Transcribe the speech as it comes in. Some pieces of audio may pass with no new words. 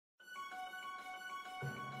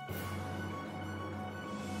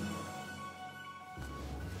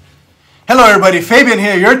Hello everybody, Fabian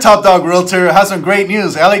here, your top dog realtor. Has some great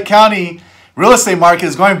news. LA County real estate market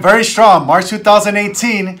is going very strong, March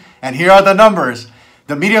 2018, and here are the numbers.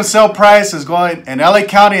 The median sale price is going in LA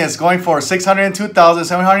County is going for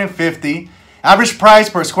 $602,750. Average price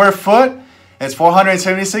per square foot is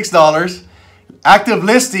 $476. Active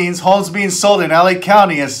listings, homes being sold in LA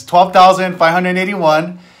County is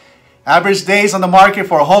 12,581. Average days on the market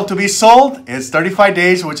for a home to be sold is 35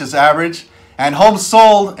 days, which is average. And homes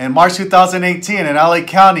sold in March 2018 in LA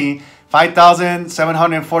County,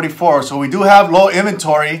 5,744. So we do have low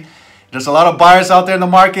inventory. There's a lot of buyers out there in the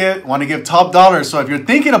market, want to give top dollars. So if you're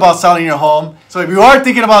thinking about selling your home,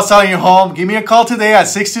 give me a call today at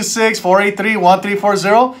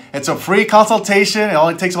 626-483-1340. It's a free consultation. It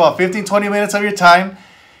only takes about 15-20 minutes of your time.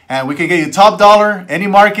 And we can get you top dollar, any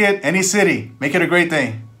market, any city. Make it a great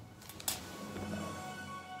day.